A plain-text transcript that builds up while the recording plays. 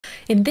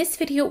In this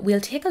video, we'll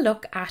take a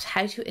look at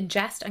how to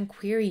ingest and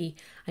query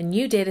a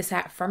new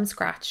dataset from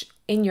scratch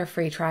in your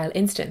free trial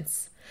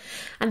instance.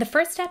 And the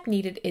first step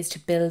needed is to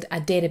build a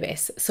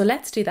database. So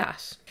let's do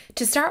that.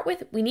 To start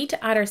with, we need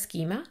to add our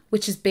schema,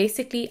 which is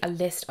basically a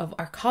list of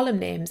our column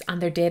names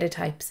and their data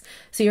types.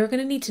 So you're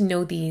going to need to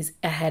know these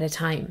ahead of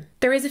time.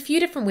 There is a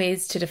few different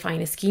ways to define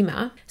a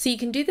schema. So you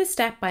can do this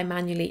step by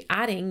manually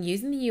adding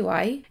using the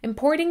UI,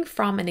 importing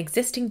from an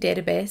existing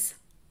database,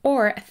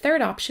 or a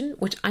third option,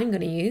 which I'm going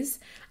to use,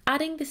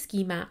 adding the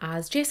schema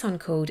as JSON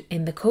code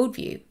in the code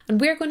view. And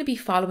we're going to be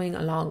following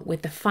along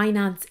with the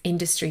finance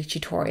industry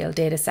tutorial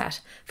dataset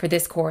for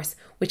this course,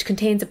 which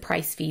contains a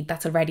price feed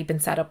that's already been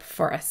set up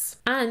for us.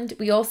 And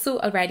we also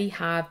already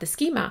have the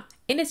schema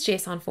in its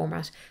JSON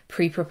format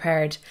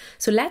pre-prepared.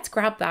 So let's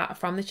grab that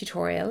from the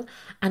tutorial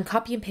and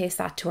copy and paste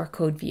that to our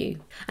code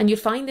view. And you'll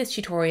find this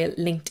tutorial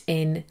linked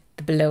in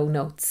the below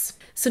notes.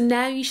 So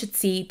now you should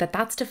see that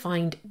that's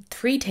defined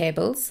 3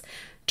 tables: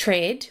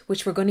 trade,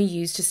 which we're going to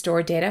use to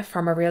store data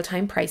from a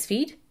real-time price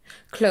feed;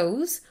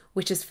 close,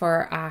 which is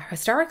for a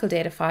historical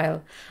data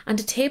file; and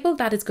a table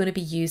that is going to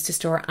be used to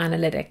store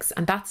analytics,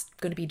 and that's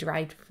going to be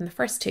derived from the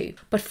first 2.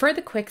 But for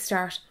the quick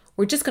start,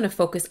 we're just going to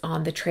focus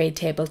on the trade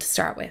table to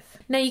start with.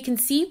 Now you can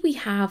see we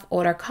have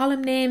all our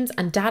column names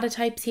and data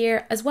types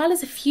here, as well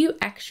as a few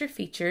extra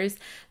features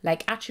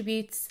like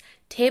attributes,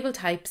 table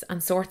types,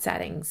 and sort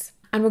settings.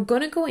 And we're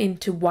going to go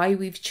into why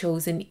we've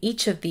chosen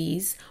each of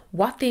these,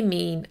 what they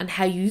mean, and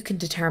how you can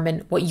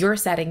determine what your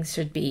settings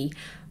should be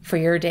for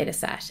your data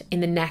set in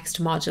the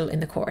next module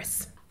in the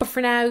course. But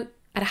for now,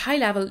 at a high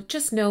level,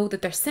 just know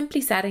that they're simply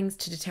settings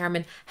to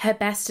determine how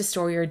best to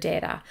store your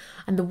data.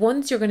 And the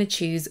ones you're going to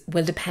choose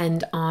will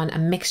depend on a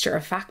mixture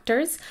of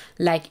factors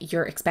like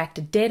your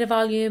expected data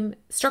volume,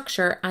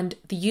 structure, and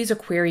the user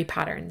query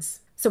patterns.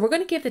 So we're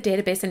going to give the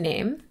database a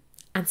name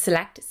and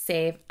select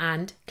save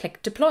and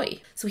click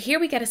deploy. So here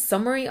we get a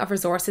summary of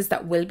resources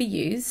that will be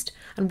used,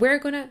 and we're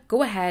going to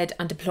go ahead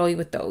and deploy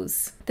with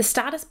those. The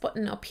status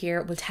button up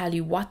here will tell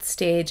you what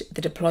stage the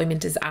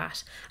deployment is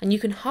at, and you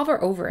can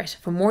hover over it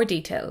for more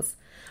details.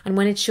 And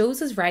when it shows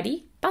us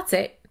ready, that's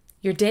it.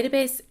 Your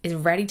database is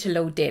ready to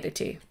load data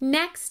to.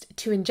 Next,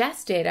 to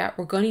ingest data,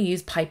 we're going to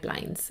use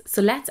pipelines.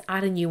 So let's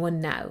add a new one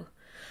now.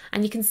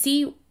 And you can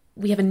see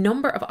we have a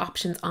number of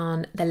options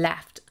on the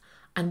left,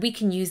 and we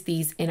can use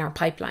these in our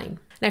pipeline.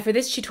 Now for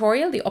this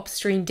tutorial, the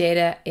upstream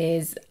data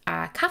is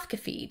a Kafka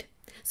feed.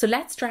 So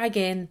let's drag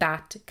in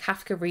that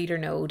Kafka reader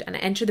node and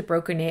enter the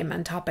broker name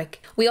and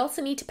topic. We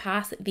also need to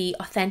pass the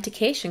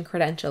authentication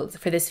credentials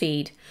for this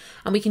feed,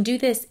 and we can do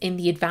this in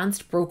the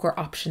advanced broker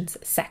options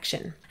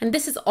section. And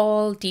this is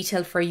all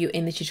detailed for you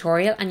in the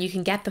tutorial, and you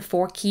can get the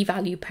 4 key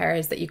value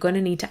pairs that you're going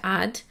to need to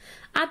add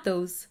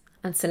those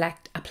and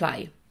select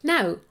apply.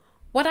 Now,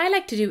 what I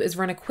like to do is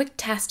run a quick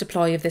test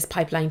deploy of this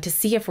pipeline to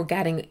see if we're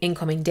getting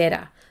incoming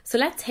data. So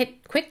let's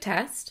hit quick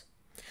test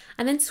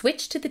and then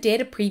switch to the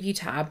data preview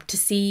tab to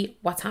see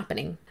what's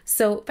happening.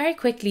 So very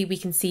quickly we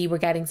can see we're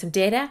getting some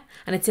data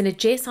and it's in a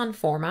JSON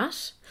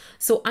format.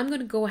 So I'm going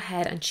to go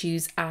ahead and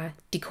choose a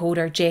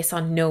decoder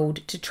JSON node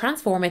to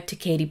transform it to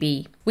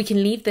KDB. We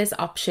can leave this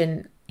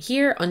option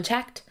here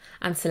unchecked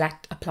and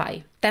select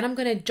apply. Then I'm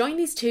going to join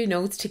these 2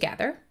 nodes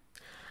together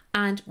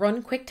and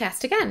run quick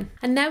test again.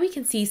 And now we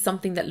can see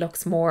something that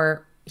looks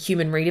more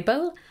human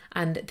readable,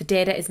 and the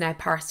data is now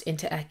parsed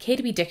into a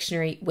KDB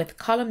dictionary with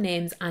column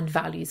names and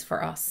values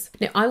for us.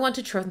 Now I want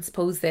to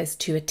transpose this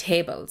to a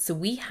table. So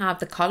we have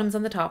the columns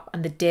on the top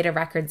and the data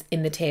records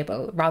in the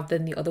table rather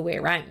than the other way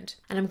around.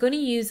 And I'm going to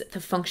use the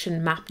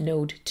function map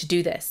node to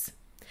do this.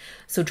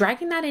 So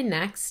dragging that in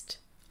next,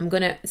 I'm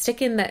going to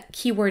stick in the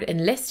keyword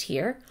enlist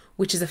here,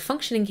 which is a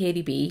function in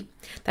KDB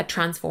that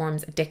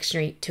transforms a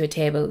dictionary to a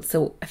table.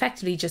 So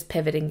effectively just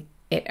pivoting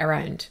it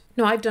around.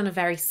 Now I've done a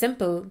very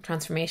simple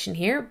transformation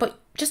here, but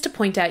just to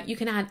point out, you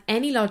can add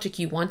any logic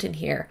you want in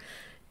here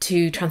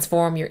to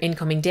transform your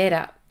incoming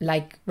data,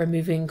 like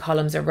removing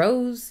columns or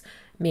rows,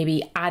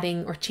 maybe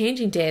adding or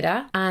changing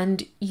data.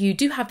 And you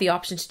do have the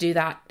option to do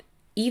that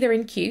either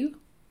in Q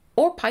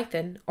or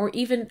Python or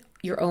even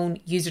your own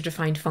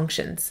user-defined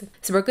functions.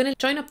 So we're going to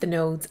join up the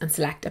nodes and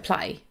select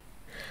apply.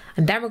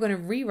 And then we're going to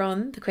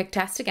rerun the quick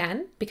test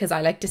again because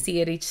I like to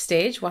see at each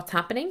stage what's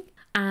happening.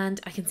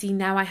 And I can see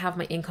now I have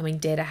my incoming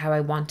data how I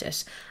want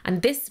it.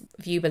 And this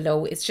view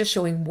below is just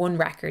showing 1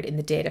 record in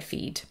the data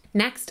feed.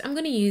 Next, I'm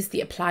going to use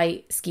the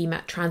apply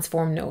schema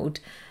transform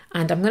node.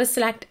 And I'm going to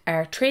select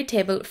our trade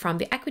table from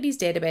the equities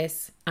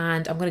database,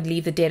 and I'm going to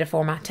leave the data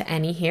format to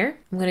any here.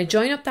 I'm going to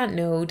join up that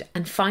node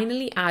and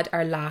finally add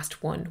our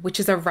last one,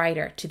 which is a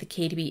writer to the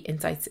KDB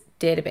Insights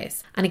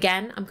database. And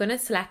again, I'm going to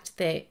select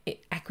the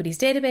equities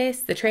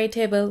database, the trade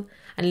table,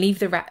 and leave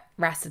the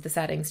rest of the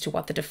settings to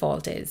what the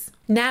default is.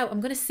 Now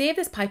I'm going to save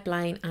this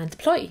pipeline and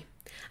deploy.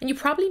 And you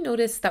probably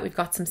noticed that we've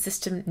got some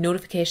system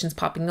notifications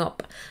popping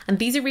up, and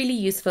these are really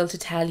useful to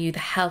tell you the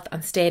health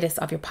and status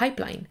of your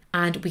pipeline.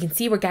 And we can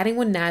see we're getting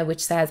one now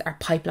which says our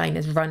pipeline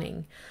is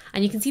running,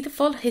 and you can see the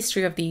full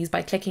history of these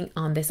by clicking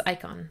on this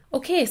icon.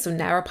 Okay, so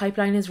now our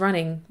pipeline is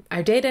running,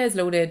 our data is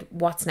loaded,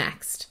 what's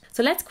next?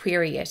 So let's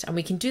query it, and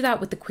we can do that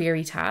with the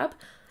Query tab.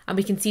 And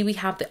we can see we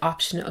have the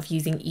option of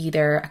using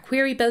either a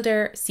query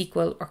builder,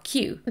 SQL, or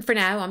Q. And for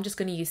now, I'm just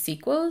going to use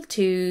SQL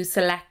to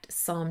select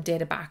some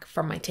data back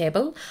from my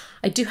table.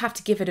 I do have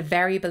to give it a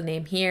variable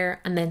name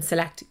here and then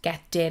select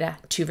get data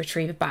to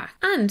retrieve it back.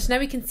 And now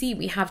we can see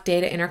we have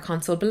data in our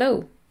console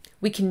below.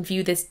 We can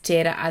view this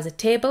data as a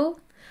table.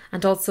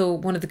 And also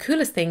one of the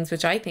coolest things,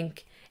 which I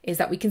think, is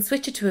that we can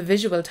switch it to a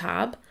visual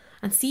tab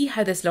and see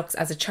how this looks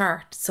as a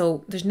chart.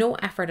 So there's no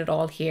effort at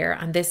all here,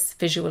 and this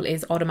visual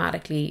is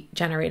automatically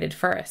generated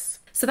for us.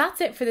 So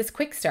that's it for this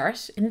quick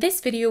start. In this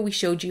video, we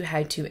showed you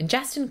how to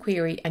ingest and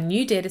query a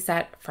new data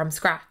set from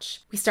scratch.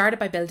 We started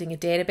by building a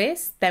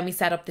database, then we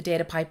set up the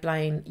data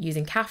pipeline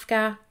using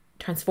Kafka,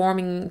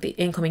 transforming the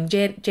incoming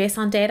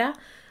JSON data,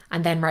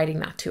 and then writing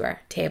that to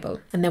our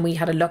table. And then we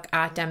had a look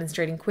at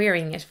demonstrating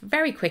querying it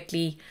very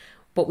quickly,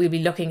 but we'll be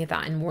looking at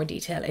that in more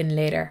detail in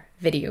later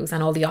videos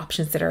and all the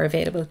options that are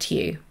available to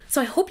you. So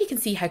I hope you can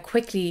see how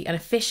quickly and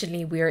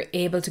efficiently we are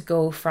able to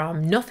go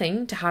from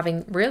nothing to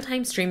having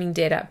real-time streaming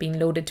data being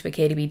loaded to a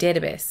KDB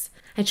database.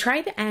 And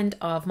try the end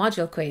of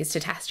module quiz to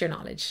test your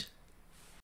knowledge.